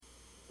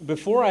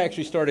before I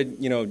actually started,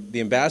 the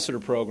ambassador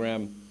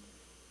program,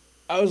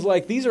 I was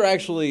like, these are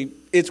actually,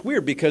 it's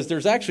weird because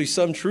there's actually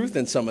some truth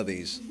in some of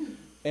these.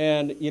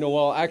 And,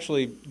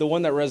 actually, the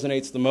one that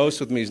resonates the most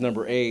with me is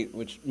number 8,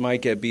 which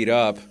might get beat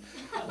up,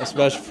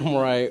 especially from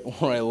where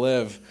I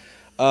live.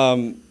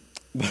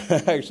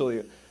 But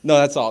actually, no,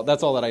 that's all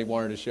that I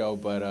wanted to show.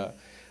 But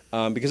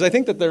because I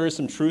think that there is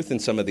some truth in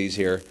some of these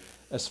here,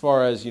 as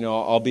far as,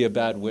 I'll be a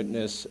bad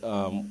witness,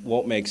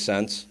 won't make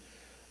sense.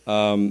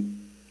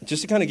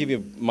 Just to kind of give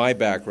you my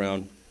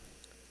background,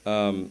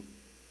 I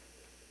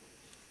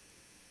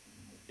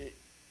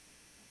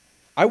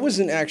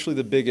wasn't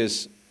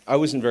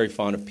very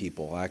fond of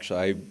people, actually.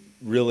 I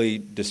really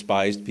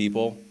despised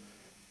people.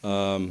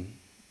 And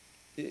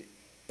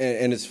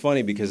it's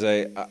funny because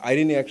it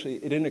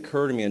didn't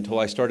occur to me until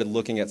I started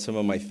looking at some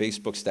of my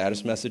Facebook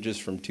status messages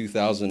from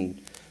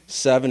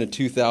 2007 to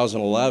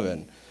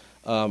 2011.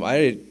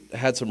 I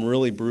had some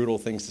really brutal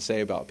things to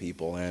say about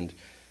people, and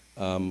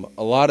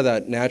a lot of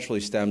that naturally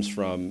stems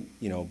from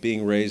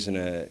being raised in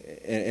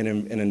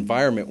an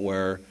environment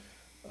where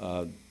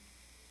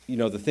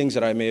the things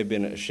that I may have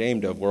been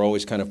ashamed of were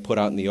always kind of put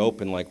out in the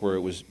open, like where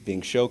it was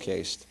being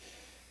showcased.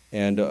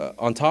 And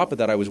on top of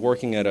that, I was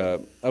working at a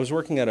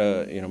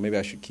maybe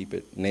I should keep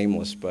it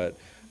nameless, but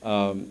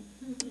I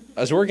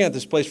was working at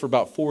this place for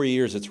about 4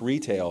 years. It's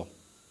retail,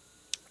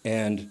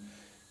 and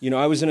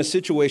I was in a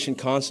situation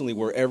constantly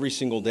where every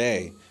single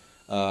day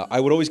I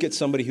would always get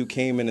somebody who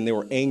came in and they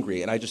were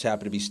angry, and I just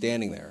happened to be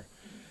standing there.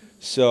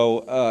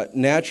 So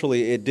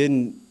naturally, it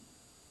didn't.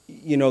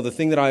 The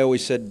thing that I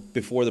always said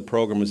before the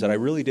program was that I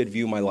really did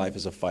view my life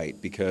as a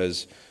fight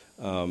because,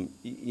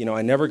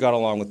 I never got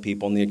along with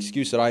people, and the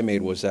excuse that I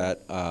made was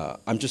that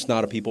I'm just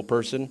not a people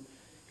person,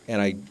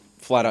 and I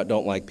flat out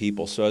don't like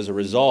people. So as a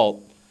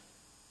result,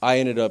 I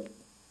ended up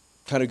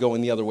kind of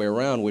going the other way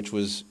around, which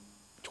was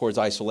towards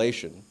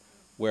isolation,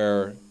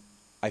 where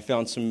I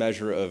found some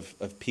measure of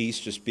peace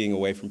just being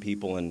away from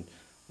people, and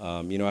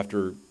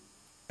after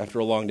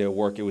a long day of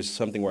work, it was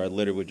something where I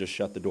literally would just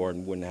shut the door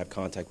and wouldn't have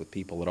contact with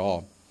people at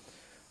all.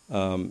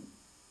 And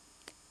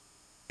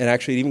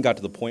actually, it even got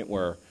to the point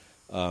where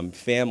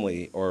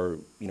family or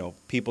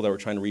people that were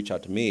trying to reach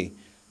out to me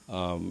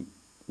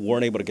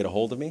weren't able to get a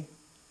hold of me,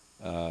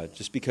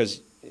 just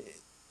because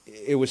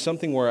it was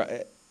something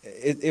where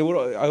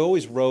I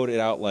always wrote it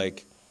out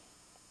like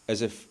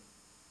as if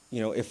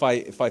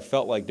if I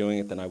felt like doing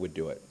it, then I would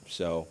do it.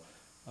 So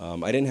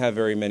I didn't have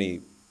very many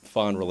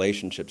fond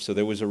relationships, so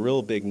there was a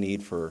real big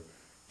need for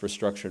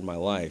structure in my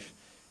life,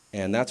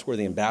 and that's where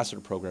the ambassador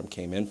program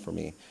came in for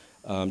me.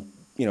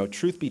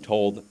 Truth be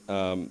told,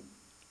 prior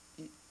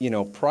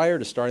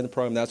to starting the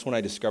program, that's when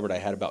I discovered I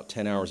had about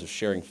 10 hours of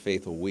sharing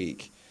faith a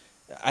week.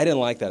 I didn't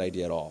like that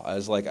idea at all. I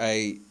was like,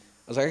 I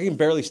can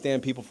barely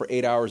stand people for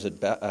 8 hours at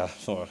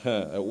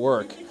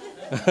work.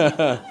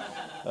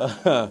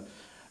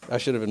 I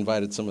should have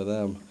invited some of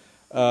them.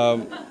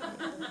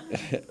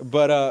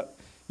 But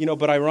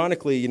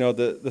ironically,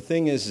 the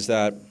thing is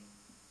that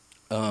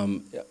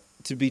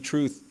to be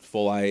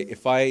truthful,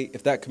 if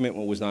that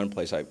commitment was not in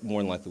place, I more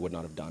than likely would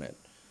not have done it.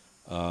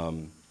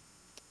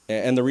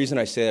 And the reason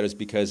I say that is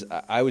because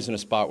I was in a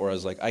spot where I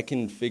was like, I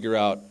can figure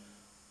out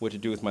what to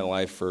do with my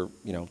life for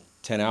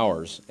 10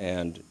 hours,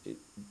 and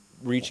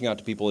reaching out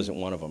to people isn't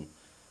one of them.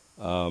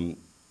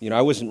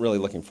 I wasn't really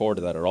looking forward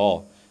to that at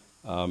all,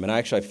 and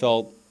I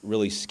felt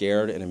really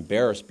scared and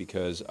embarrassed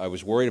because I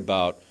was worried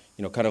about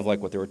kind of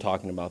like what they were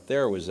talking about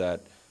there, was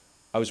that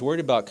I was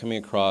worried about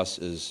coming across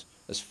as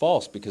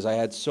false, because I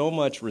had so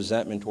much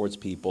resentment towards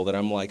people that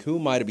I'm like, who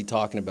am I to be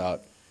talking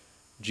about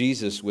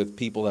Jesus with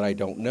people that I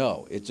don't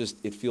know?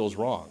 It feels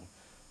wrong.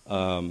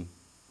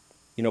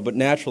 But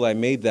naturally I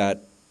made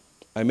that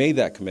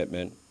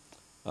commitment,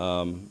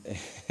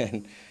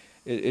 and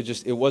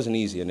it wasn't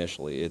easy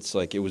initially. It's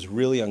like it was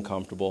really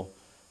uncomfortable.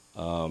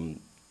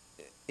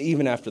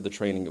 Even after the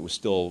training, it was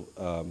still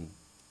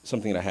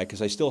something that I had,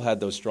 because I still had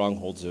those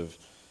strongholds of,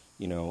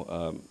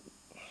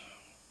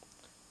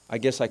 I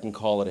guess I can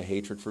call it a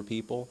hatred for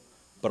people,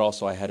 but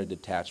also I had a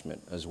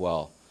detachment as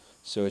well.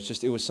 So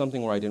it was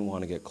something where I didn't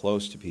want to get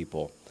close to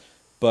people.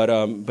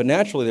 But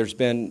naturally, there's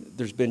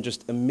been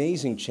just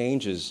amazing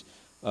changes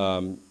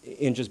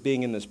in just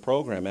being in this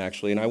program,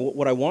 actually. And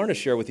what I wanted to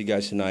share with you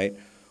guys tonight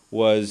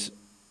was,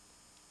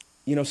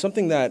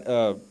 something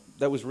that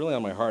was really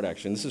on my heart,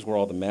 actually. And this is where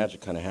all the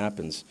magic kind of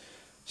happens.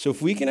 So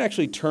if we can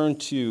actually turn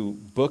to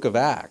Book of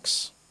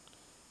Acts,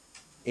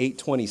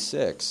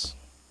 8:26,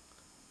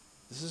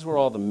 this is where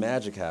all the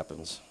magic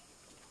happens.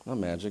 Not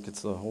magic,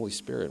 it's the Holy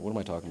Spirit. What am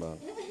I talking about?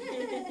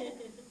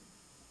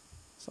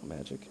 It's not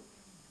magic.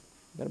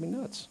 You gotta be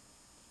nuts.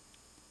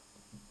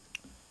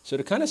 So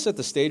to kind of set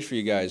the stage for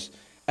you guys,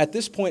 at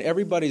this point,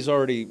 everybody's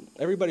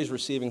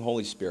receiving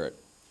Holy Spirit.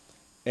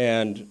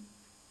 And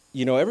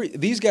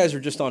these guys are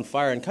just on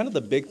fire, and kind of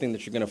the big thing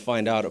that you're going to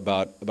find out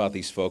about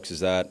these folks is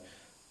that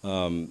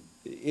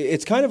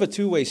it's kind of a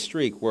two-way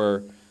streak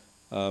where,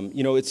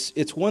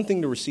 it's one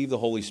thing to receive the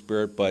Holy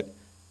Spirit, but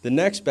the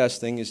next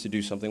best thing is to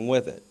do something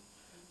with it.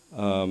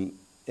 And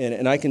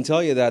And I can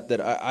tell you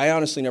that I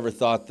honestly never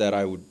thought that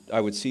I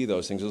would see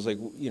those things. It was like,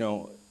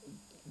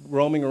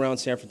 roaming around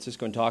San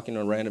Francisco and talking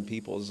to random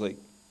people is like,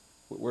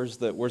 where's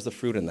the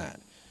fruit in that?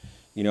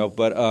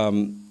 But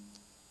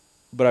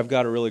I've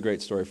got a really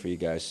great story for you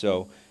guys.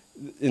 So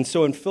in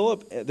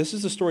Philip, this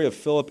is the story of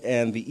Philip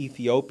and the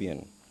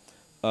Ethiopian.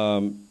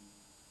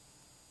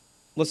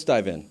 Let's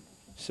dive in.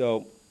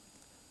 So,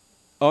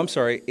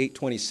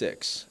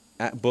 8:26.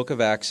 Book of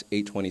Acts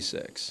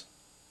 8:26.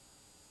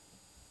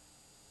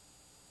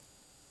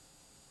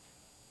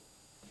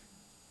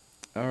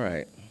 All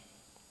right.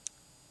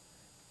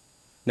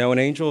 Now an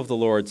angel of the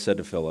Lord said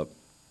to Philip,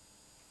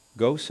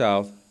 "Go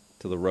south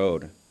to the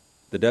road,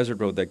 the desert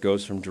road that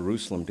goes from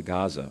Jerusalem to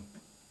Gaza."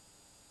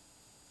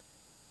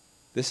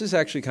 This is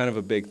actually kind of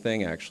a big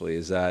thing, actually,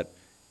 is that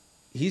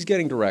he's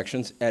getting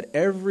directions. At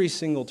every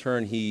single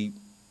turn, he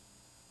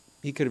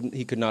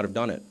could not have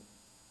done it.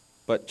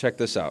 But check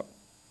this out.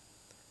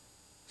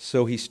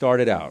 So he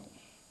started out,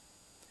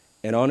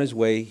 and on his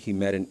way he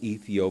met an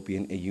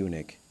Ethiopian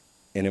eunuch,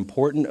 an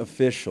important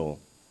official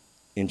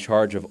in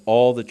charge of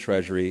all the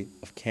treasury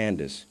of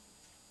Candace,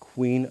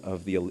 queen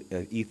of the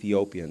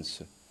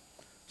Ethiopians.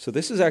 So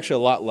this is actually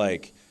a lot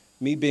like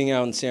me being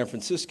out in San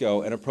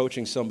Francisco and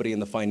approaching somebody in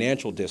the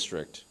financial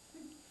district.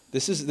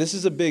 This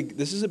is a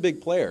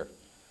big player.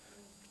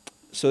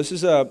 So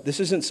this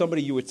isn't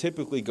somebody you would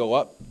typically go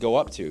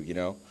up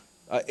to.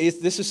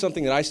 This is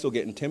something that I still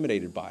get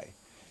intimidated by.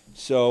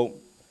 So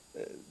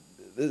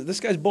this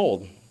guy's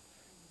bold.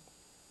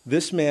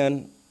 This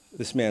man.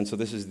 So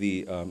this is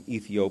the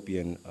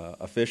Ethiopian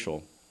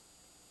official.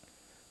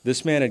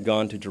 This man had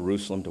gone to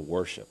Jerusalem to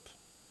worship,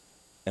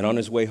 and on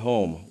his way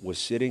home was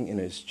sitting in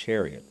his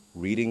chariot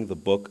reading the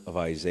book of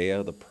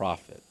Isaiah the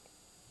prophet.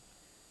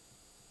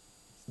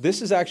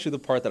 This is actually the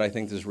part that I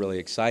think is really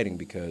exciting,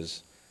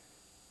 because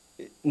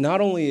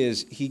not only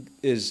is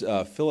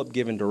Philip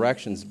given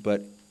directions,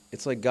 but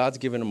it's like God's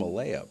given him a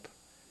layup.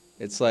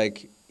 It's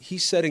like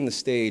he's setting the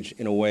stage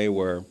in a way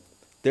where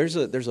there's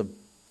a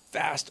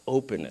vast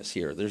openness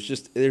here.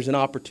 There's an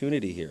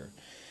opportunity here.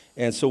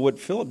 And so what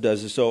Philip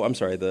does is,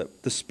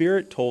 the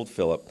Spirit told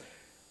Philip,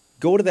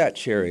 "Go to that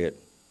chariot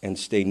and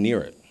stay near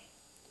it."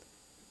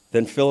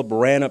 Then Philip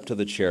ran up to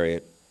the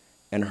chariot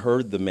and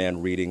heard the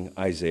man reading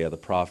Isaiah the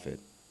prophet.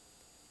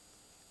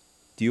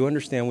 "Do you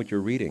understand what you're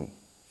reading?"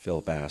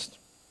 Philip asked.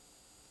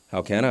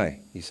 "How can I?"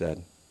 he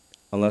said,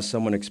 "unless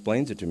someone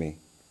explains it to me."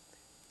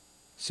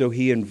 So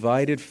he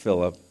invited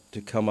Philip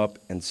to come up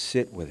and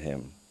sit with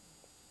him.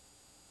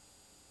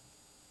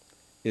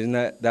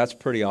 That's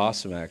pretty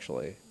awesome,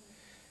 actually,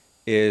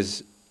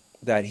 is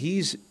that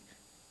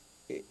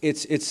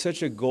it's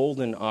such a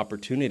golden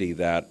opportunity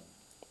that,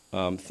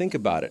 think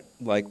about it.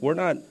 Like,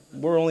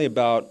 we're only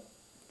about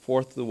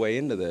fourth of the way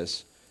into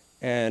this,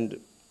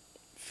 and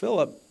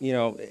Philip,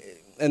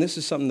 and this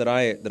is something that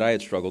I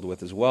had struggled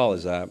with as well,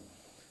 is that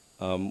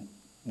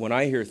when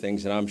I hear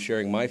things and I'm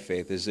sharing my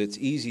faith, is it's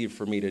easy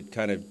for me to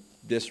kind of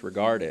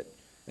disregard it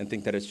and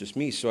think that it's just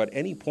me. So at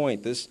any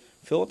point, this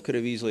Philip could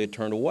have easily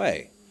turned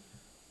away.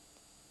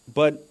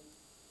 But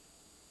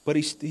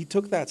he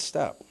took that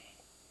step.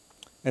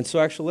 And so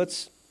actually,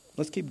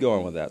 let's keep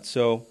going with that.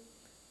 So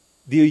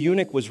the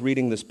eunuch was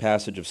reading this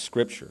passage of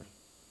Scripture.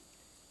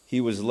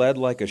 He was led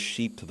like a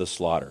sheep to the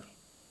slaughter.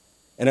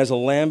 And as a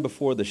lamb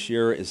before the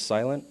shearer is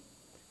silent,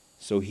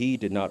 so he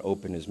did not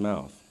open his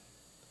mouth.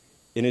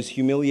 In his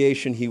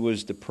humiliation, he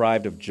was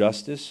deprived of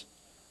justice.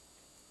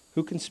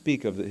 Who can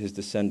speak of his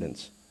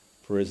descendants?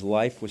 For his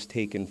life was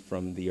taken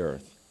from the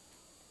earth.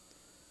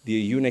 The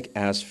eunuch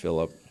asked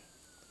Philip,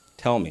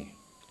 "Tell me,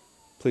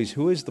 please,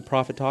 who is the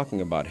prophet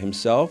talking about,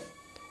 himself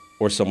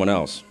or someone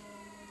else?"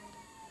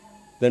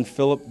 Then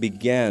Philip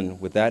began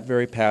with that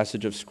very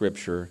passage of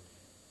Scripture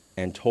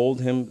and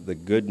told him the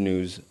good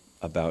news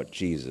about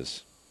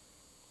Jesus.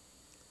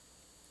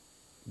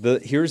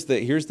 Here's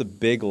the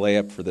big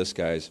layup for this,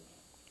 guys,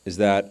 is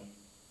that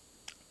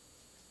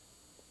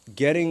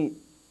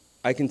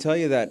I can tell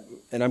you that,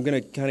 and I'm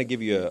going to kind of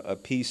give you a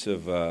piece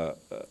of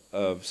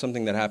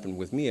something that happened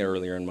with me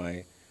earlier in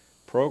my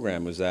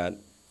program, was that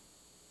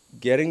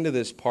getting to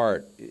this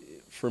part,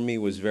 for me,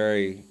 was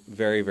very,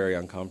 very, very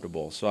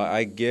uncomfortable. So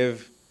I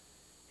give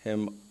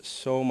him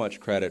so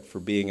much credit for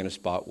being in a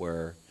spot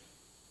where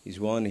he's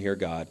willing to hear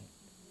God.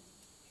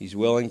 He's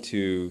willing,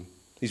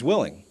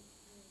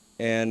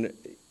 and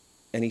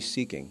he's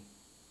seeking.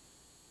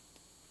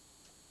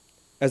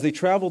 As they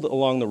traveled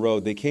along the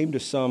road, they came to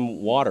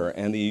some water,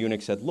 and the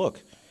eunuch said,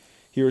 "Look,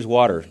 here is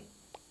water.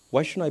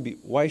 Why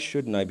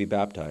shouldn't I be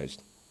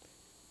baptized?"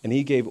 And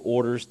he gave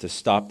orders to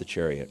stop the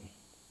chariot.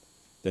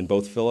 Then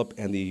both Philip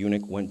and the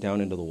eunuch went down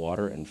into the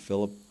water, and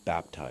Philip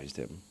baptized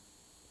him.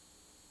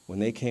 When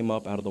they came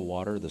up out of the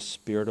water, the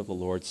Spirit of the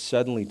Lord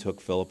suddenly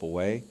took Philip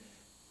away,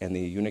 and the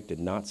eunuch did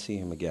not see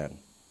him again,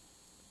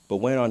 but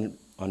went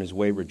on his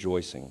way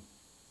rejoicing.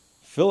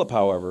 Philip,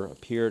 however,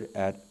 appeared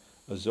at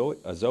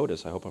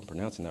Azotus, I hope I'm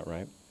pronouncing that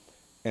right,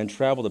 and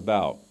traveled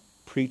about,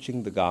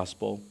 preaching the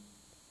gospel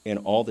in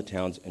all the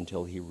towns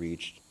until he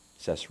reached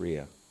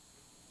Caesarea.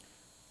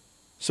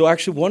 So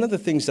actually, one of the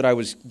things that I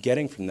was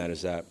getting from that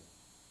is that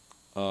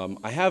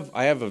I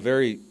have a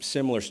very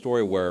similar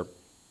story where,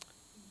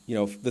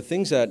 the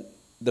things that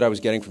I was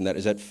getting from that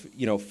is that,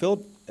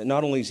 Philip,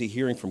 not only is he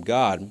hearing from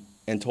God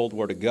and told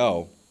where to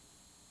go,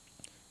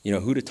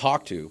 who to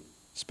talk to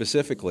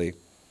specifically,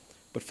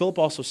 but Philip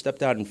also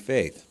stepped out in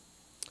faith.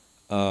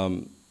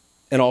 And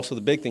also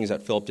the big thing is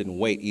that Philip didn't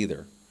wait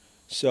either.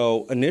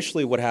 So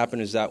initially what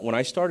happened is that when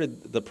I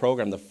started the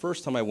program, the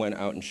first time I went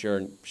out and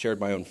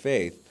shared my own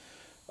faith,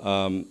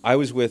 I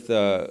was with,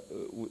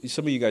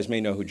 some of you guys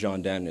may know who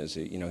John Denton is.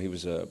 He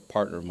was a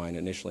partner of mine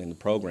initially in the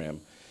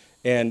program.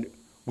 And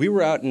we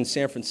were out in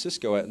San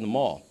Francisco in the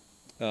mall.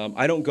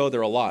 I don't go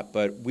there a lot,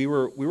 but we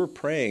were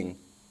praying.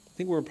 I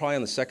think we were probably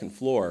on the second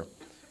floor,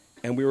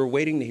 and we were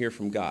waiting to hear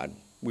from God.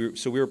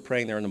 So we were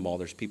praying there in the mall.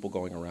 There's people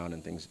going around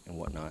and things and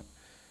whatnot.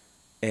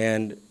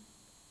 And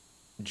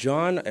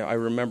I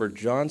remember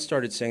John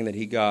started saying that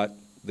he got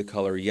the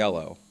color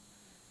yellow.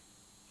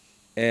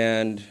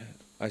 And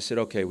I said,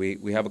 okay,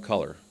 we have a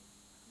color.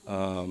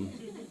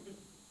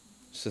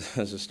 So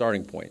that's a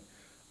starting point.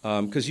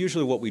 Because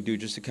usually what we do,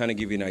 just to kind of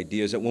give you an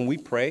idea, is that when we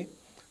pray,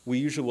 we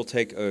usually will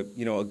take a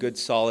good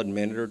solid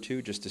minute or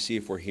two just to see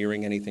if we're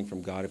hearing anything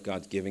from God, if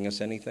God's giving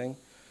us anything.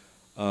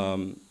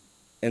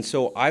 And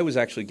so I was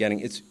actually getting,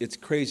 it's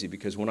crazy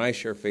because when I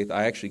share faith,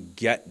 I actually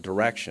get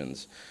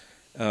directions.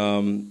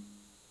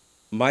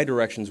 My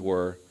directions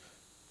were,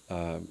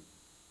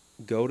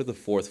 go to the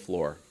fourth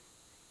floor.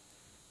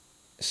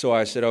 So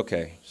I said,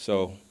 okay,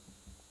 all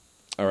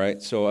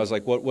right. So I was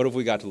like, what have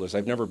we got to lose?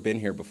 I've never been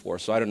here before,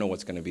 so I don't know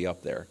what's going to be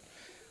up there.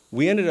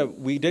 We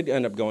did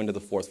end up going to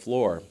the fourth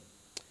floor,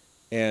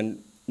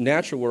 and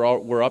naturally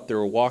we're up there,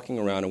 we're walking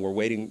around, and we're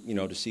waiting,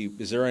 to see,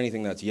 is there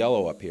anything that's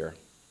yellow up here?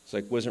 It's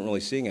like, wasn't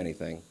really seeing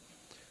anything.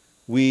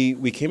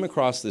 We came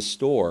across this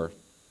store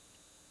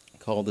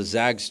called the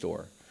Zag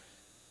store.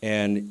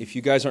 And if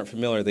you guys aren't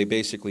familiar, they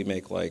basically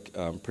make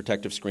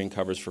protective screen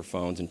covers for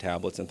phones and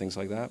tablets and things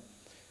like that.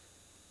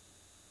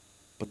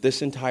 But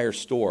this entire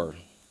store,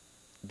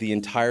 the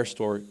entire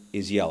store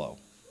is yellow.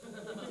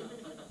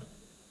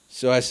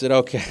 So I said,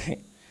 okay,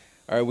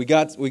 all right, we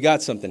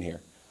got something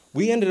here.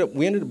 We ended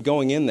up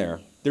going in there.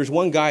 There's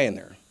one guy in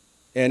there,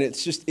 and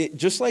it's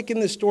just like in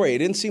this story. It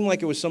didn't seem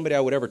like it was somebody I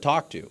would ever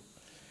talk to.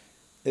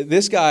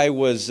 This guy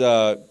was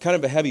kind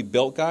of a heavy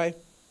built guy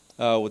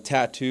with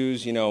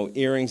tattoos,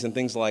 earrings and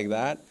things like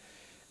that,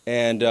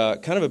 and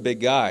kind of a big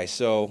guy.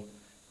 So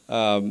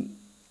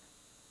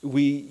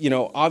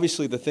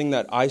obviously the thing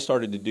that I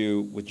started to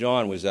do with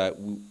John was that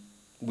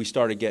we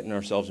started getting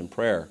ourselves in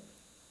prayer,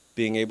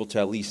 being able to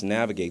at least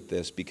navigate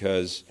this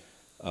because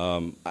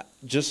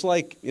just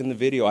like in the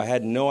video, I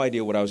had no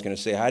idea what I was going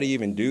to say. How do you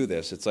even do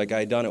this? It's like I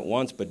had done it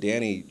once, but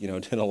Danny,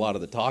 did a lot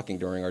of the talking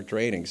during our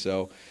training.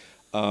 So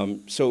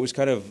it was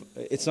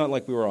it's not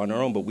like we were on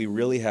our own, but we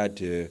really had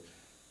to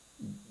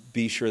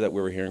be sure that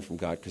we were hearing from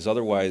God, because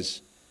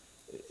otherwise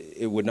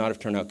it would not have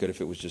turned out good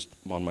if it was just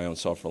on my own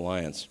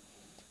self-reliance.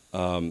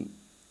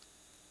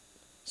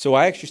 So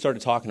I actually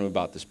started talking to him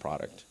about this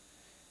product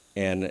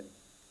and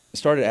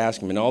started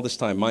asking him, and all this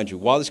time, mind you,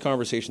 while this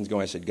conversation's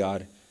going, I said,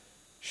 God,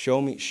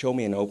 show me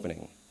an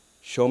opening.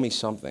 Show me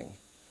something.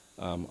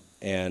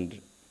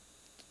 And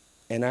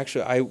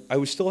actually, I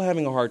was still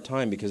having a hard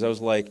time because I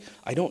was like,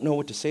 I don't know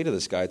what to say to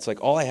this guy. It's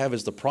like, all I have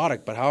is the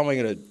product, but how am I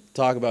going to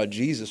talk about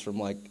Jesus from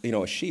a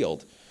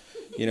shield,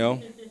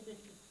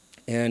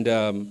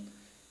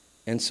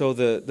 And so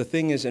the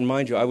thing is, and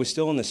mind you, I was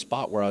still in this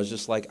spot where I was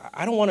just like,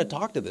 I don't want to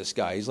talk to this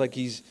guy.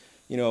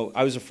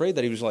 I was afraid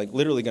that he was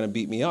literally going to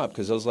beat me up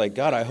because I was like,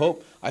 God, I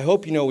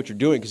hope you know what you're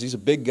doing because he's a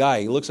big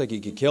guy. He looks like he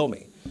could kill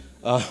me.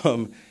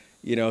 So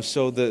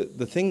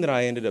the thing that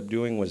I ended up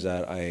doing was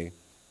that I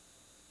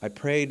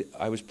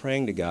was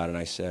praying to God and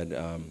I said,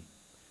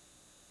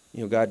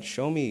 God,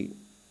 show me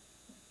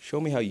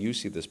how you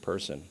see this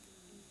person.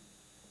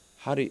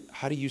 How do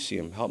you see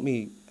him? Help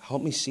me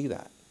see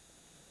that.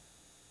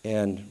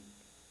 And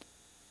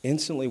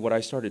instantly what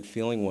I started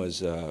feeling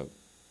was a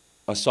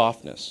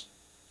softness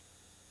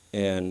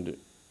and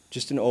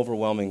just an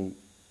overwhelming,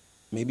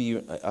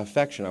 maybe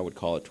affection, I would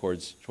call it,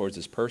 towards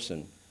this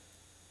person.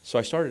 So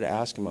I started to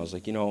ask him, I was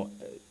like,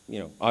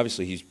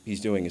 obviously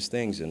he's doing his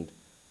things and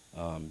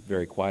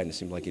very quiet, and it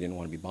seemed like he didn't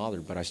want to be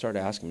bothered. But I started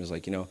asking him, I was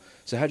like,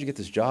 so how'd you get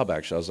this job,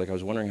 actually? I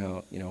was wondering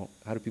how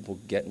do people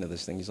get into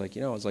this thing? He's like,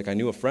 it's like I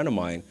knew a friend of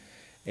mine,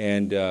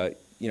 and,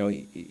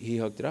 he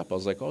hooked it up. I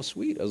was like, oh,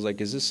 sweet. I was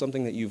like, is this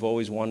something that you've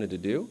always wanted to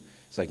do?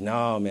 He's like,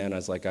 no, man. I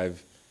was like, I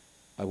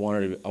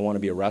want to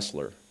be a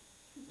wrestler.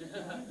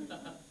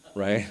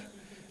 Right?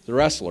 The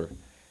wrestler.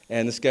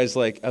 And this guy's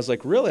like, I was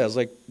like, really? I was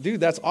like, dude,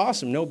 that's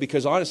awesome. No,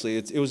 because honestly,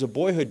 it was a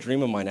boyhood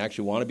dream of mine to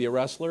actually want to be a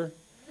wrestler.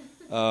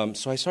 So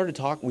we started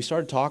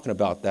talking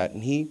about that,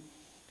 and he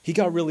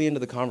got really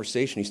into the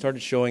conversation. He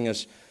started showing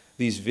us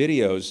these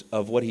videos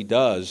of what he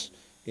does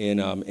in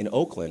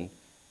Oakland,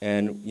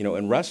 and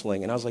in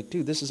wrestling. And I was like,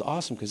 dude, this is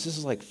awesome, because this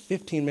is like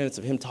 15 minutes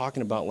of him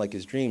talking about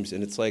his dreams,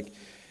 and it's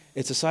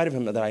a side of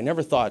him that I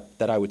never thought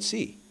that I would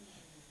see.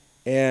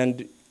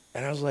 And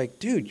And I was like,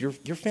 dude, your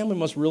family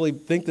must really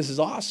think this is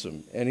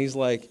awesome. And he's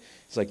like,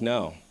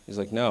 no. He's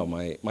like, no,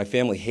 my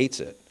family hates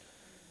it.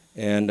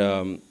 And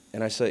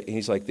I said, and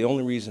he's like, the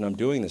only reason I'm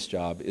doing this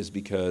job is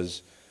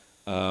because,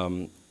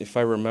 if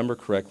I remember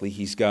correctly,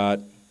 he's got,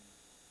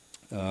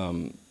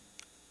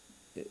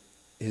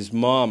 his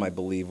mom, I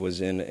believe,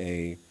 was in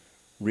a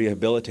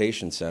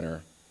rehabilitation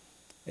center,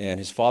 and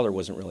his father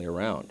wasn't really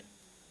around.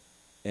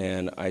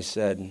 And I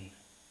said,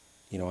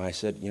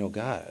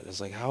 God,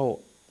 it's like, how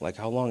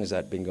long has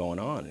that been going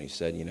on? And he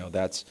said,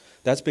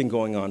 that's been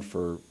going on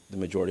for the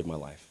majority of my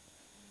life.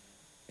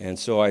 And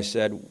so I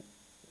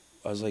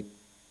was like,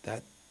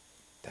 that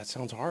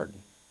sounds hard.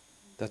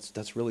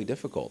 That's really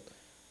difficult.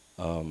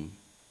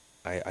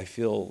 I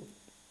feel,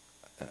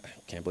 I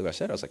can't believe I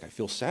said it. I was like, I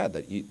feel sad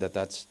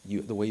that's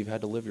the way you've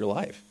had to live your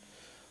life.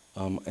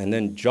 And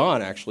then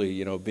John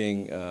actually,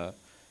 being,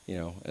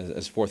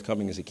 as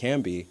forthcoming as he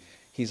can be,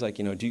 he's like,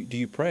 do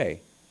you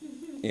pray?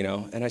 And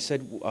I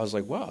was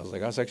like, wow. I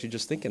was actually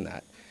just thinking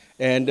that.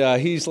 And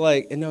he's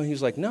like, no.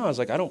 I was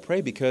like, I don't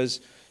pray because,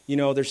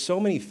 there's so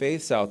many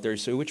faiths out there.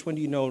 So which one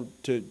do you know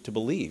to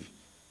believe?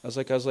 I was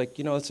like,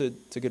 it's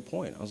a good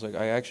point. I was like,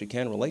 I actually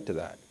can relate to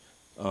that.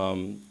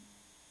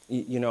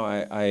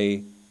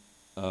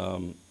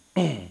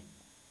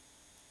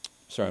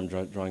 Sorry, I'm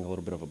drawing a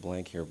little bit of a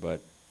blank here,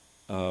 but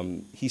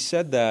he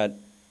said that,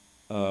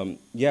 so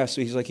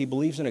he's like, he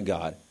believes in a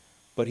God,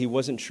 but he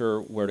wasn't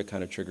sure where to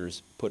kind of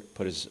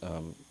put his,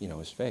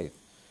 his faith.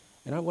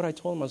 And what I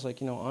told him, I was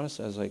like,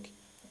 honestly, I was like,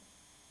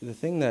 the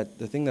thing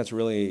that's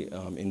really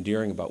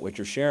endearing about what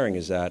you're sharing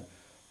is that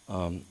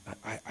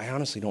I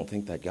honestly don't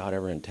think that God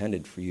ever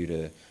intended for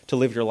you to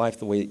live your life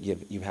the way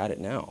you've had it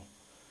now.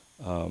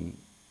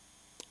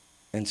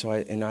 And so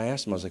I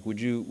asked him, I was like,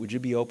 would you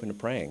be open to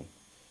praying?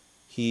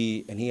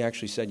 He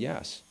actually said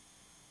yes.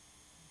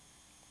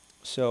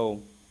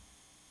 So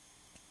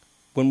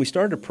when we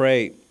started to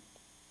pray,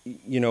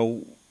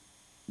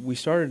 we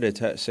started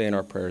to say in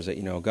our prayers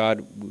that,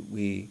 God,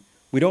 we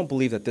don't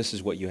believe that this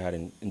is what you had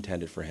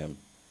intended for him,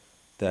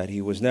 that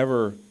he was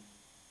never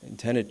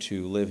intended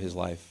to live his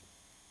life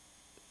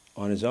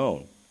on his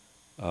own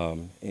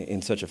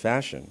in such a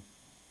fashion,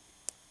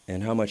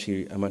 and how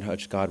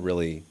much God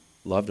really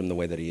loved him the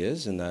way that he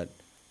is, and that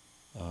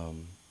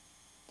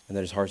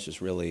his heart's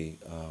just really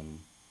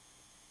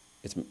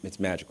it's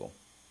magical.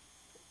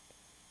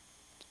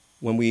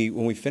 When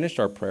we finished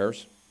our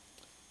prayers,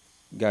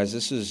 guys,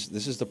 this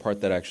is the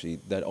part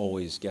that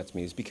always gets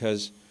me, is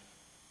because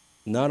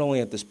not only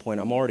at this point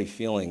I'm already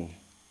feeling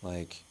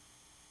like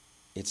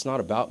it's not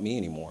about me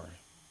anymore.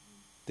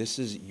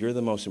 You're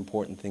the most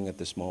important thing at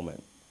this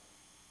moment.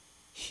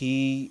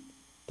 The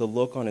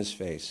look on his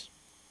face.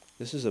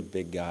 This is a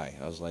big guy.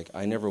 I was like,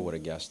 I never would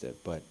have guessed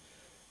it, but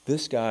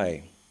this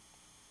guy,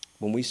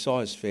 when we saw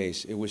his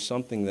face, it was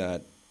something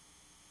that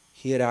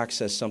he had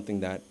accessed something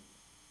that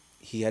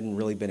he hadn't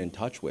really been in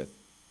touch with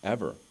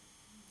ever.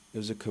 It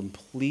was a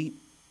complete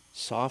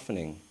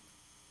softening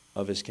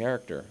of his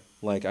character.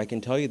 Like, I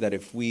can tell you that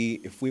if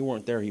we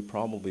weren't there, he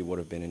probably would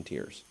have been in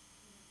tears.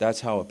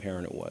 That's how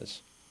apparent it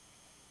was.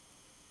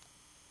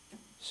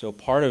 So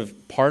part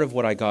of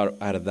what I got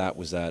out of that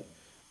was that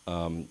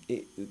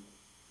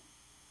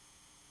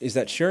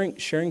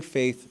sharing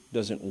faith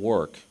doesn't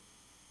work.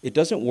 It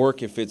doesn't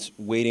work if it's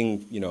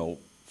waiting,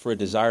 for a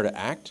desire to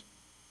act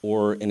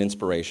or an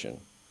inspiration.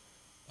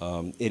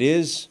 It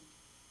is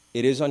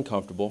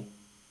uncomfortable.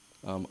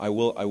 I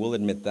will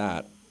admit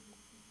that.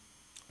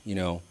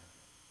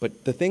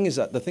 But the thing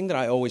that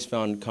I always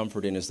found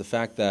comfort in is the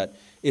fact that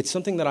it's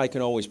something that I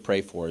can always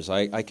pray for.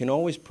 I can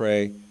always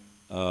pray.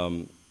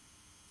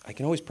 I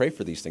can always pray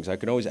for these things. I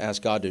can always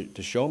ask God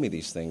to show me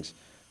these things.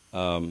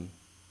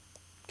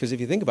 Because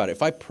if you think about it,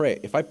 if I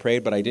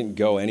prayed but I didn't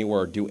go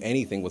anywhere or do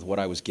anything with what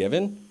I was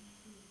given,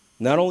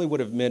 not only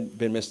would have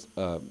been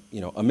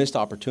a missed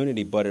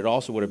opportunity, but it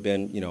also would have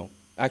been,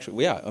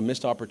 a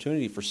missed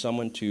opportunity for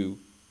someone to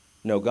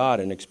know God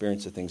and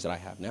experience the things that I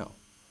have now.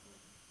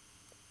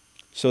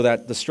 So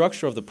that the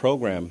structure of the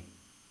program,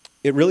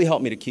 it really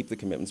helped me to keep the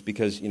commitments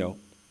because,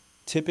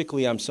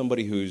 typically I'm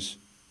somebody who's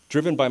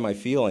driven by my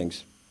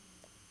feelings.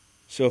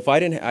 So if I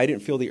didn't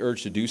feel the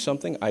urge to do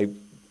something, I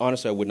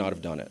would not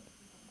have done it.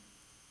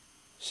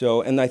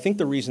 So, and I think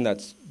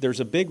there's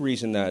a big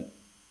reason that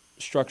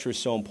structure is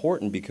so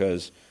important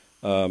because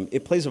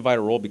it plays a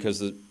vital role because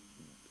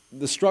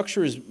the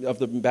structure of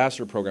the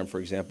ambassador program, for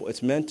example,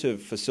 it's meant to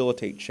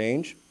facilitate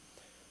change,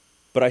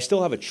 but I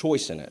still have a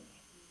choice in it.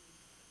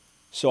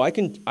 So I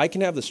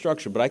can have the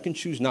structure, but I can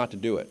choose not to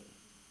do it.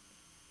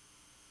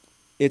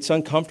 It's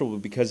uncomfortable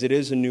because it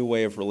is a new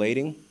way of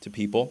relating to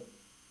people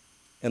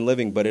and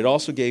living, but it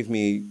also gave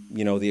me,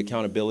 the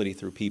accountability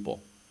through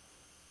people.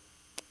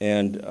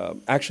 And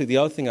actually, the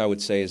other thing I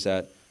would say is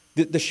that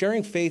the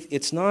sharing faith,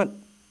 it's not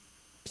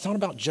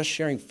about just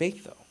sharing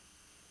faith, though.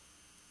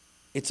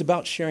 It's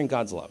about sharing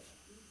God's love.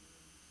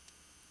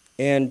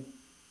 And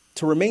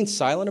to remain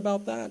silent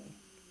about that,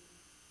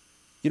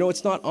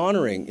 it's not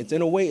honoring.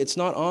 It's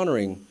not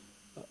honoring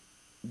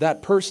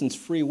that person's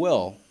free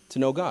will to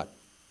know God.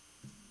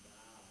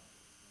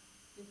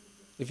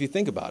 if you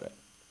think about it.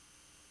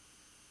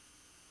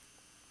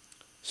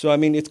 So, I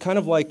mean, it's kind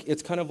of like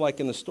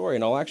in the story,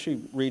 and I'll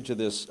actually read you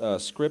this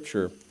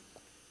scripture.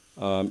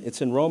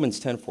 It's in Romans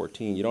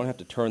 10:14. You don't have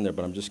to turn there,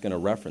 but I'm just going to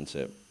reference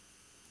it.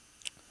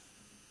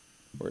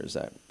 Where is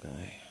that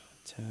guy?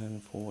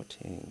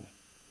 10:14.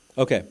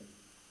 Okay.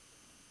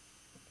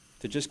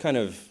 To just kind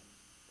of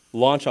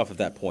launch off of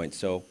that point.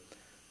 So,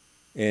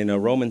 in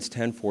Romans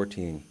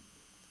 10:14,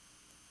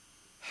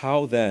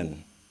 how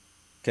then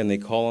can they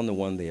call on the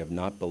one they have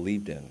not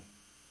believed in?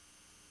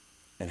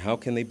 And how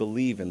can they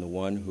believe in the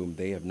one whom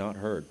they have not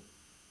heard?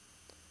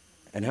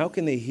 And how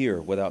can they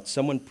hear without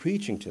someone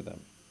preaching to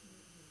them?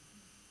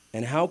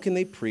 And how can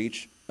they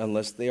preach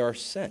unless they are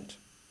sent?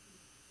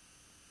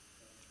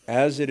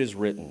 As it is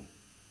written,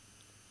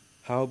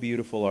 how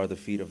beautiful are the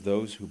feet of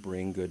those who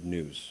bring good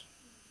news.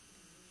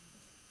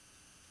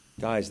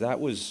 Guys, that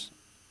was,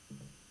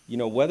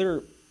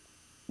 whether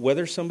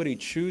somebody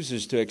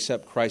chooses to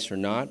accept Christ or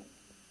not,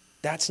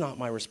 that's not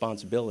my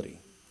responsibility.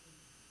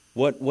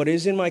 What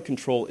is in my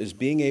control is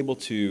being able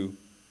to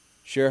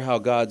share how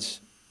God's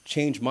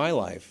changed my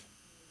life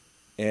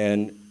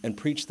and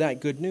preach that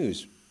good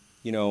news.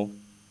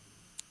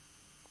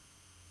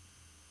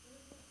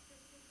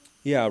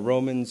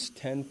 Romans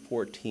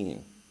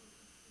 10:14.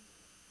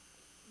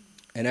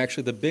 And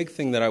actually the big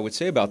thing that I would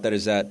say about that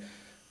is that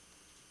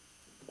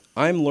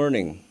I'm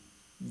learning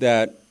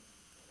that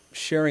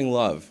sharing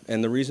love,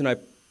 and the reason I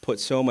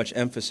put so much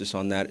emphasis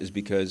on that is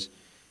because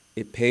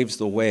it paves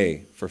the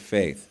way for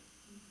faith.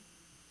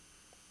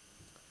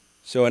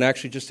 So, and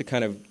actually just to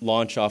kind of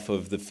launch off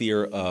of the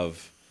fear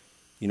of,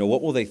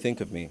 what will they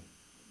think of me?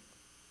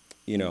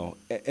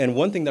 And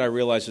one thing that I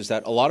realized is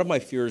that a lot of my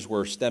fears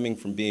were stemming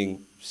from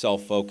being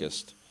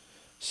self-focused.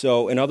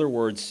 So, in other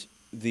words,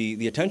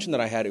 the attention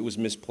that I had, it was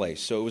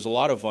misplaced. So it was a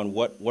lot of on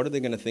what are they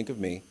going to think of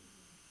me?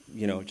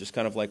 Just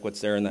kind of like what's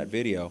there in that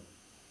video.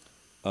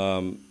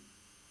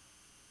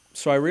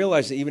 So I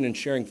realized that even in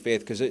sharing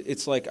faith, because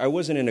it's like I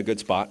wasn't in a good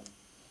spot,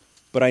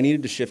 but I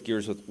needed to shift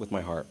gears with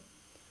my heart.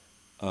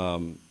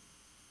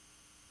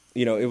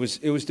 It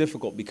was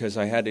difficult because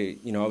I had to,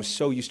 I was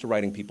so used to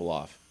writing people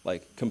off,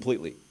 like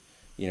completely.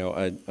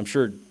 I'm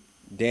sure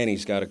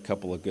Danny's got a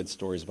couple of good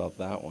stories about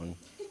that one.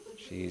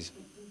 Jeez.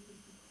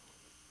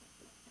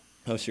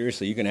 Oh,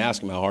 seriously, you can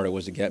ask him how hard it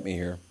was to get me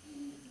here.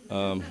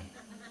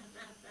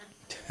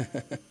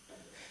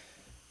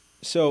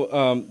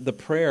 So the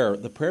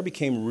prayer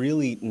became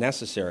really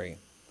necessary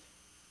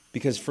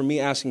because for me,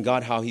 asking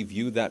God how he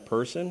viewed that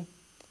person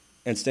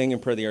and staying in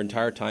prayer the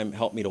entire time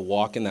helped me to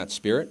walk in that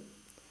spirit,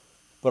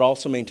 but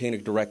also maintain a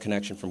direct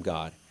connection from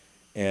God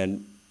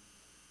and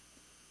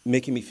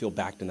making me feel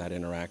backed in that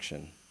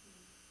interaction.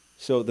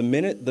 So the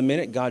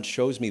minute God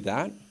shows me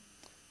that,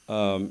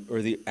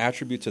 or the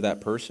attributes of that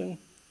person,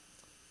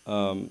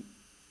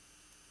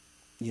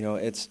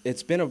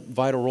 it's been a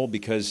vital role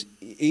because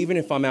even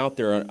if I'm out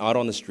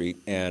on the street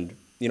and,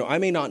 I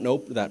may not know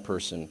that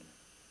person,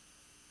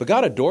 but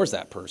God adores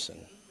that person,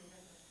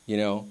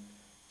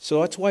 So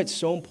that's why it's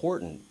so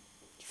important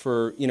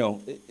for,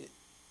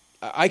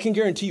 I can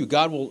guarantee you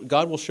God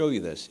will show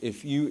you this.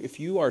 If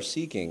you are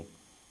seeking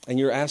and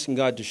you're asking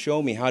God to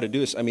show me how to do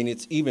this, I mean,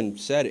 it's even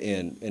said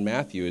in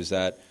Matthew is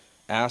that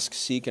ask,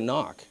 seek, and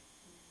knock.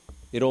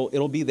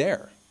 It'll be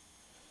there.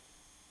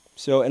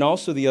 So, and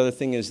also the other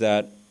thing is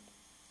that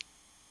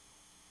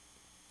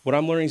what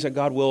I'm learning is that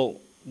God will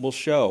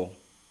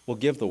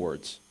give the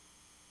words.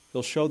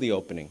 He'll show the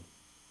opening.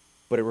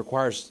 But it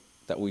requires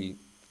that we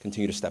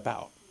continue to step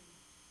out.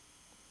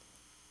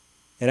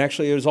 And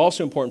actually, it was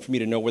also important for me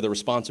to know where the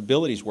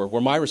responsibilities were,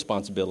 where my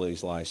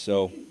responsibilities lie.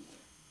 So,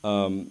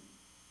 and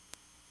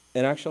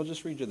actually, I'll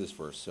just read you this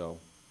verse. So,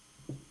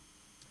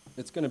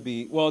 it's going to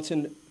be, it's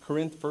in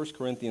 1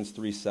 Corinthians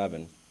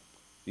 3:7. If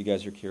you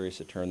guys are curious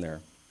to turn there.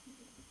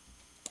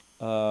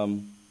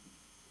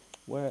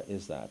 Where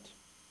is that?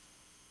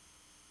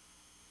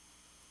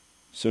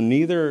 So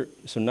neither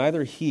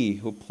he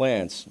who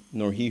plants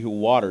nor he who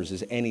waters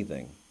is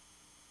anything,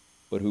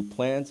 but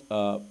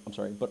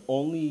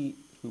only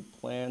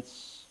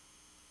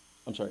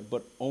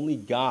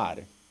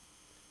God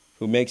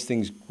who makes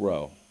things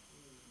grow.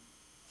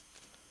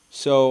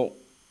 So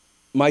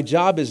my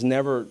job is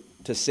never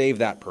to save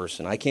that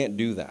person. I can't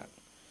do that.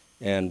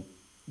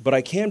 But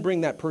I can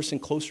bring that person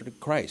closer to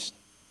Christ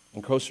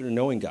and closer to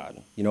knowing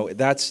God.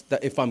 That's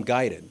if I'm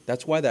guided.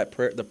 That's why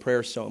the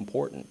prayer is so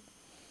important.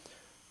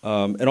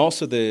 And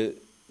also the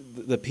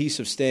piece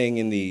of staying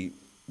in the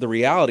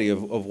reality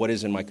of what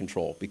is in my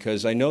control,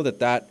 because I know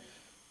that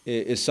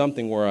is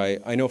something where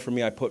I know for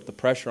me I put the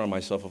pressure on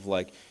myself of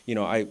like,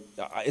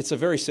 it's a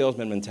very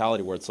salesman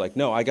mentality where it's like,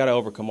 no, I got to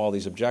overcome all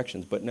these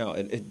objections, but no,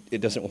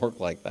 it doesn't work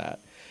like that.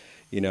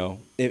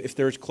 If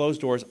there's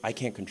closed doors, I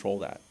can't control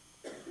that.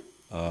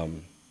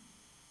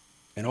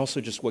 And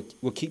also just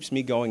what keeps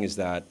me going is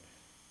that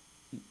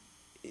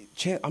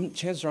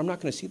chances are I'm not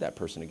going to see that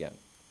person again.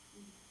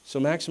 So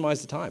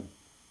maximize the time,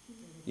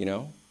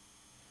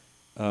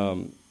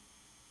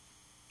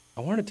 I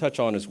want to touch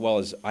on as well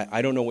as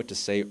I don't know what to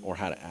say or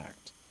how to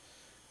act.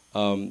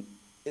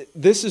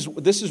 this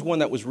is one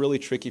that was really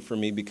tricky for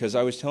me because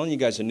I was telling you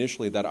guys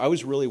initially that I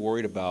was really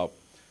worried about,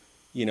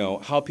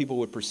 how people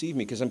would perceive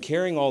me because I'm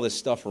carrying all this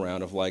stuff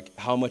around of like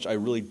how much I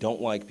really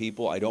don't like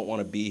people. I don't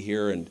want to be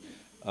here, and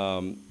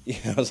I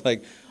was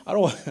like, I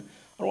don't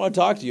want to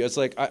talk to you. It's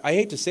like I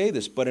hate to say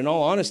this, but in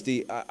all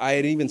honesty, I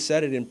had even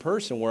said it in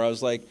person where I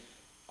was like,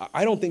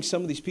 I don't think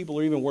some of these people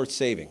are even worth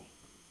saving.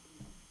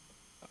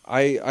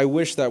 I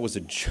wish that was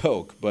a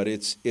joke, but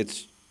it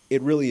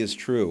really is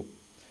true,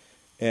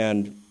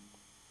 and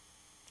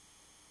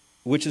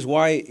which is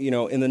why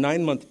in the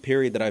 9-month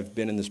period that I've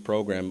been in this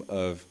program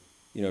of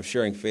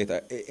sharing faith,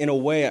 in a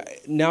way,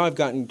 now I've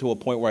gotten to a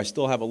point where I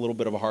still have a little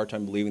bit of a hard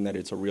time believing that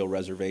it's a real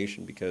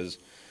reservation because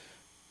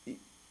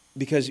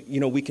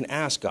we can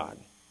ask God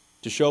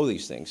to show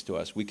these things to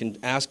us. We can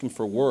ask Him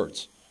for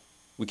words.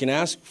 We can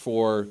ask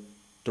for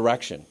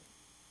direction.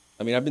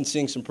 I mean, I've been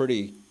seeing some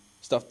pretty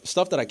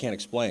stuff that I can't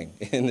explain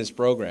in this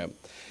program,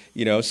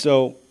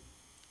 so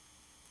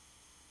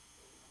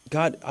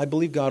God, I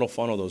believe God will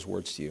funnel those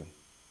words to you,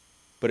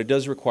 but it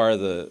does require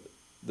the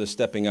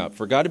stepping up.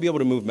 For God to be able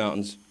to move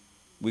mountains,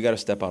 we got to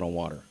step out on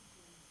water,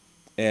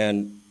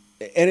 and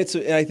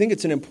I think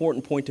it's an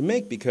important point to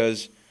make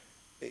because,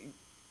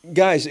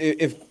 guys,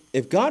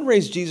 if God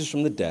raised Jesus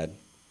from the dead,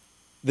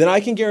 then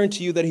I can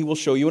guarantee you that He will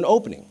show you an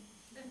opening.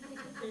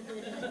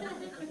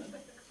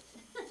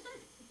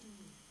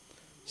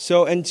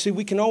 So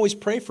we can always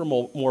pray for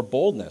more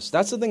boldness.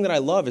 That's the thing that I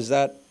love is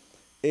that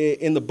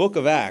in the book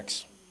of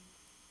Acts,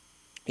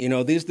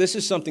 this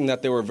is something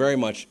that they were very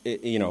much,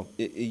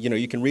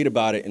 you can read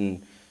about it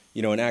in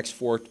Acts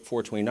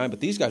 4:29, but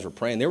these guys were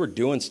praying. They were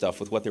doing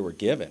stuff with what they were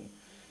given.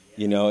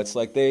 It's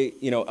like they,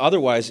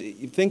 otherwise,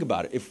 you think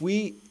about it.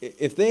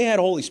 If they had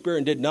Holy Spirit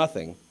and did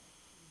nothing,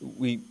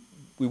 we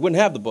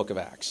wouldn't have the book of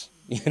Acts.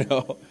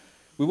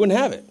 We wouldn't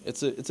have it.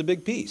 It's a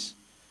big piece.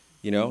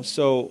 I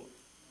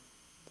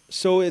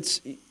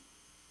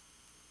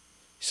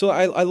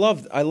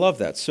love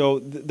that. So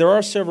there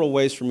are several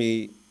ways for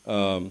me,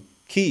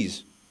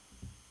 keys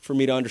for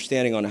me to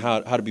understanding on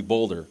how to be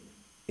bolder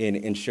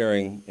in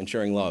sharing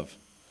love.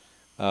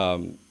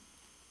 God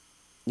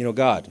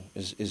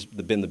has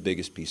been the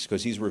biggest piece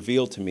because He's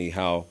revealed to me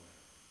how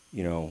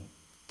to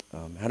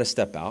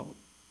step out,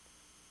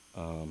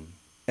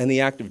 and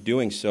the act of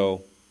doing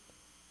so.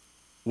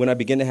 When I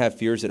begin to have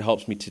fears, it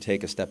helps me to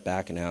take a step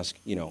back and ask,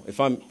 if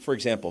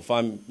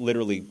I'm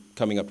literally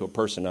coming up to a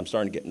person and I'm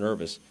starting to get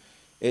nervous,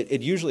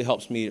 it usually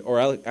helps me,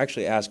 or I'll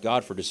actually ask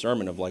God for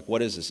discernment of like,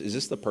 what is this? Is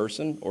this the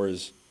person, or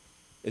is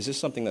this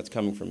something that's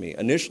coming from me?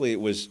 Initially, it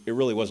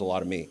really was a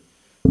lot of me.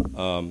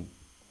 But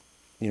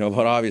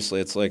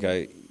obviously it's like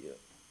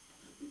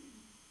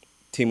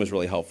team was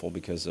really helpful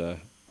because,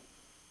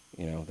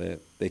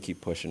 they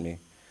keep pushing me.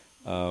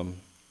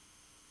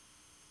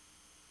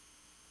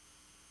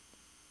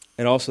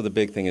 And also the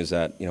big thing is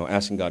that,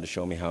 asking God to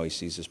show me how He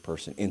sees this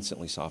person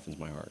instantly softens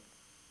my heart.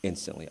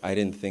 Instantly. I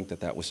didn't think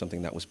that was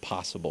something that was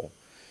possible,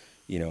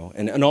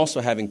 and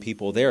also having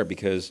people there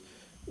because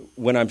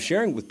when I'm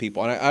sharing with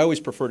people, and I always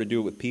prefer to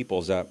do it with people,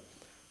 is that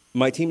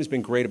my team has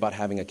been great about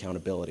having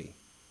accountability.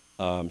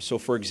 So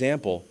for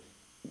example,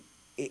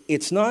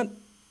 it's not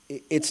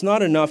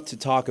enough to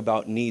talk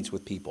about needs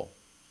with people.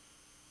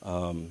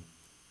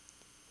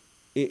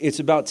 It's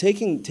about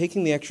taking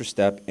the extra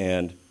step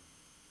and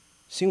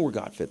seeing where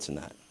God fits in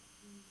that.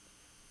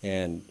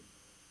 And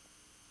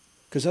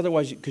because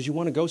otherwise, you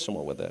want to go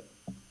somewhere with it.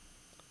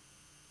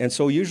 And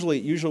so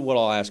usually what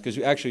I'll ask, because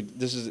actually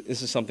this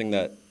is something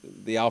that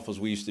the alphas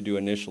we used to do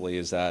initially,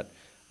 is that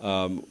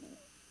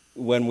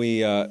when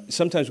we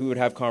sometimes we would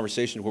have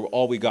conversations where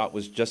all we got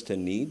was just to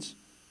needs,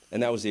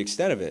 and that was the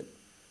extent of it.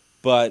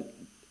 But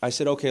I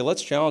said, okay,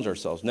 let's challenge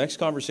ourselves. Next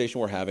conversation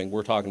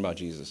we're talking about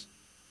Jesus.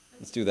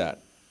 Let's do that.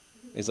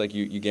 He's like,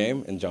 you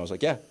game? And John was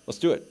like, yeah, let's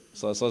do it.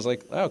 So I was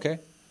like, oh, okay.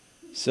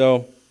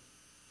 So,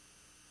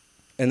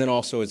 and then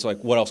also it's like,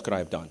 what else could I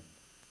have done?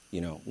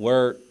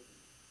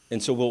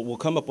 And so we'll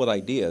come up with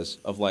ideas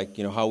of like,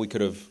 how we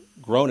could have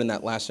grown in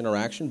that last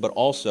interaction, but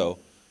also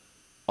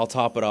I'll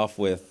top it off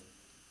with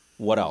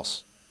what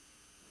else?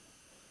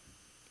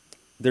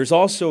 There's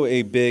also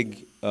a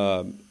big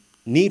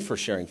need for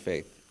sharing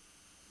faith.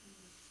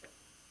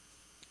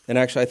 And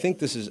actually, I think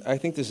this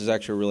is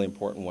actually a really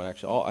important one.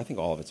 Actually, I think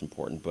all of it's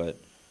important, but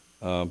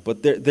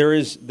there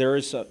is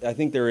I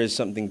think there is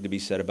something to be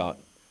said about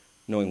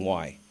knowing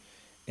why.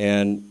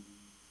 And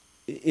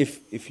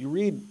if you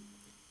read,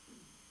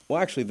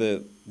 well, actually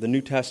the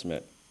New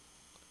Testament,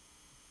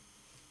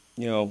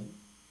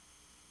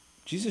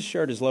 Jesus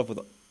shared His love with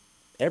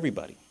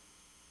everybody,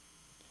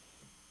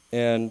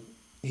 and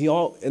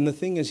the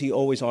thing is, He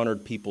always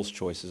honored people's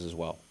choices as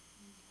well.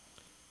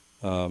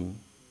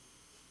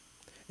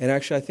 And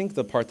actually, I think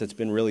the part that's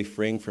been really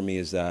freeing for me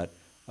is that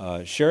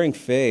sharing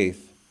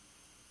faith,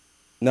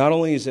 not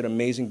only is it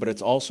amazing, but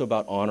it's also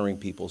about honoring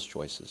people's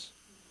choices.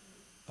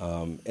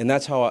 And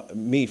that's how,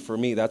 for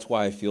me, that's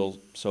why I feel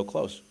so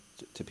close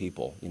to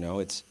people.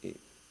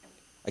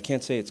 I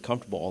can't say it's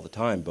comfortable all the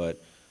time,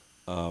 but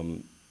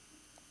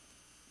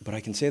I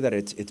can say that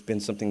it's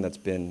been something that's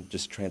been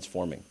just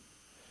transforming.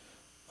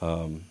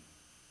 And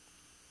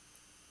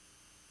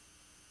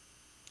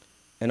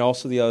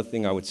also the other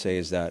thing I would say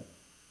is that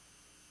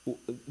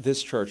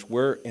this church,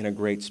 we're in a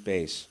great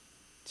space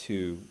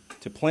to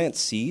plant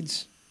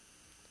seeds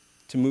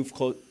to move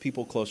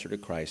people closer to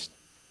Christ.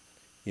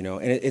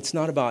 And it's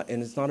not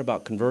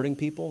about converting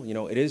people.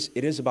 It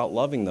is about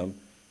loving them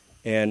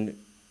and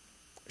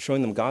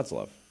showing them God's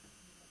love.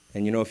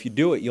 And if you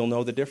do it, you'll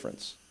know the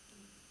difference.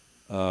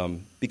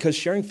 Because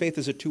sharing faith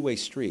is a two-way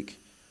streak.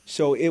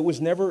 So it was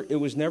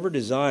never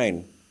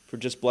designed for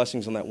just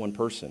blessings on that one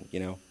person.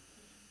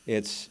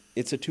 It's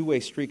a two-way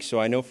streak. So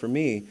I know for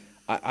me,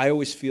 I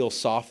always feel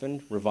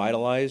softened,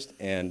 revitalized,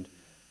 and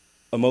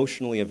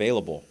emotionally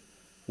available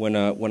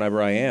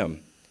whenever I am.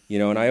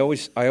 And I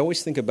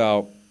always think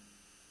about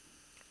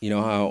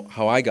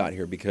how I got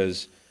here,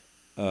 because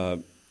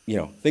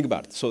think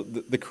about it. So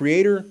the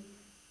creator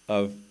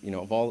of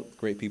all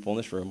great people in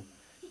this room,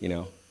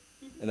 and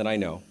that I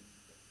know,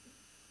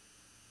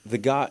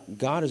 God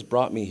has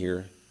brought me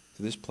here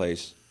to this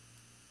place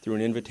through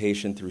an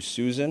invitation through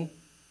Susan,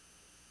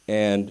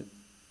 and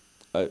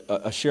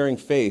a sharing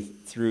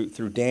faith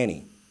through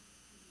Danny.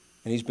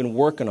 And he's been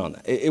working on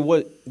that.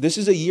 This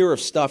is a year of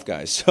stuff,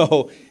 guys,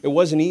 so it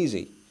wasn't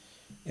easy.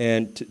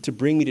 And to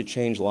bring me to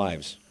change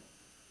lives.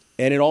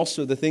 And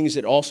the things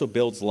it also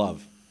builds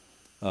love,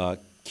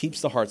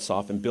 keeps the heart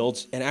soft and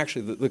builds. And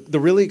actually, the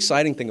really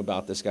exciting thing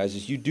about this, guys,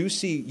 is you do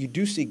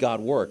see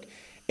God work,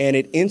 and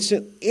it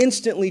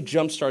instantly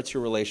jumpstarts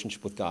your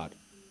relationship with God.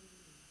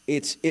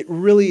 It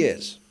really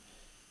is,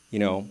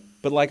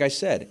 But like I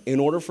said, in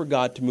order for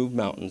God to move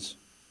mountains,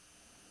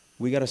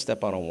 we got to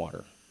step out on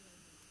water.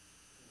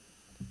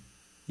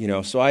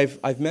 So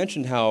I've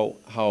mentioned how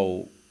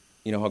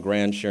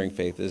grand sharing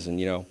faith is, and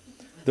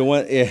the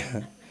one,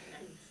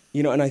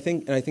 and I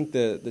think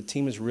the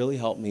team has really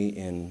helped me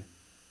in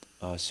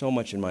so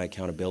much in my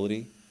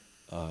accountability,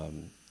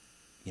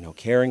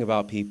 caring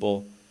about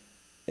people,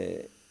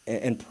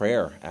 and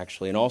prayer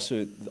actually, and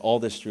also all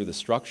this through the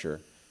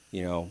structure.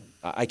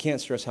 I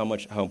can't stress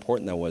how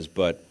important that was,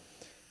 but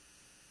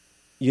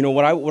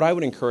what I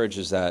would encourage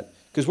is that,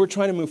 because we're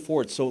trying to move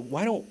forward, so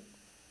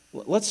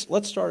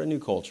let's start a new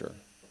culture.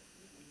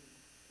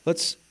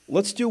 Let's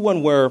do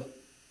one where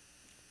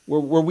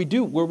we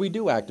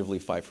do actively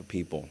fight for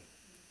people,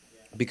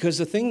 because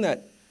the thing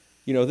that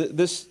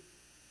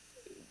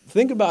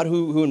think about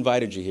who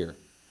invited you here,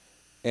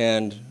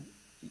 and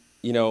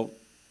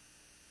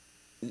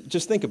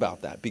just think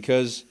about that,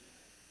 because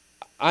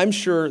I'm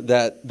sure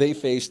that they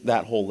faced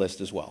that whole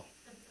list as well.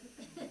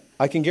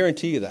 I can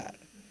guarantee you that,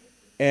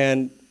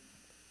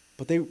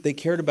 but they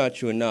cared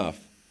about you enough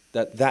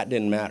that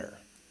didn't matter.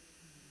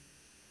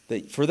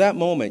 That for that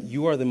moment,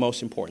 you are the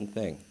most important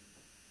thing.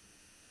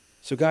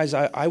 So guys,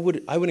 I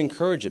would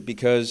encourage it,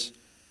 because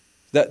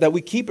that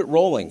we keep it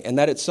rolling, and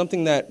that it's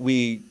something that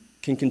we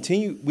can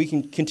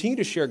continue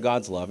to share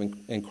God's love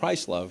and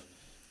Christ's love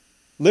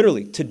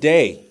literally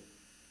today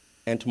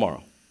and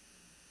tomorrow.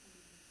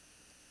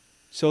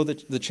 So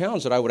the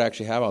challenge that I would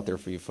actually have out there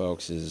for you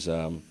folks is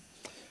a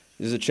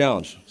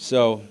challenge.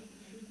 So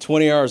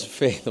 20 hours of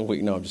faith a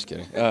week. No, I'm just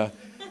kidding. No,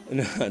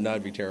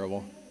 that'd be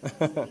terrible.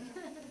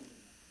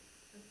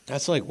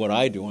 That's like what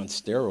I do on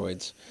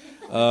steroids.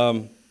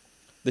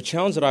 The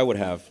challenge that I would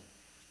have,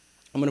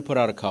 I'm going to put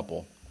out a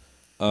couple.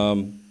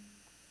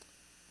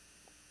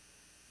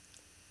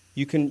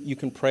 You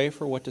can pray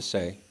for what to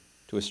say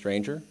to a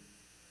stranger.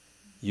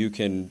 You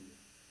can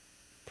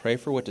pray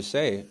for what to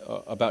say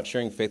about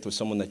sharing faith with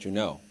someone that you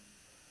know.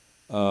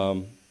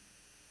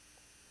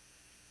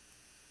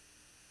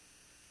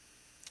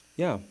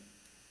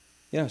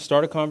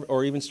 Start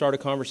a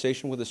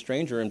conversation with a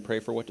stranger and pray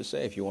for what to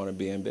say if you want to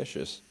be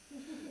ambitious.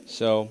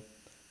 So,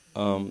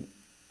 I'm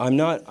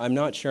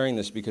not sharing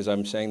this because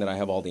I'm saying that I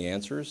have all the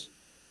answers,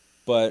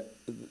 but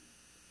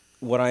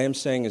what I am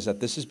saying is that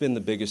this has been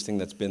the biggest thing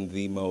that's been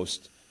the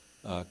most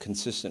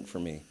consistent for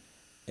me,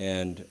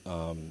 and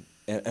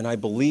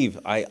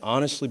I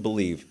honestly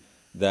believe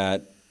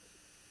that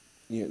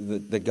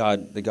that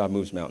God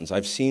moves mountains.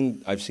 I've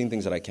seen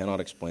things that I cannot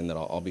explain that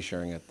I'll be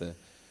sharing at the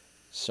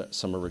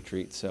summer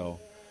retreat. So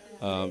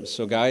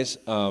guys,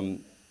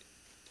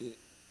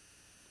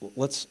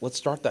 let's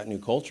start that new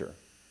culture.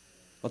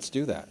 Let's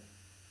do that.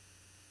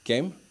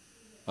 Game?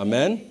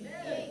 Amen?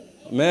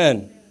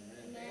 Amen.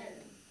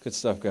 Good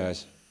stuff,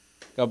 guys.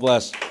 God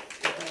bless.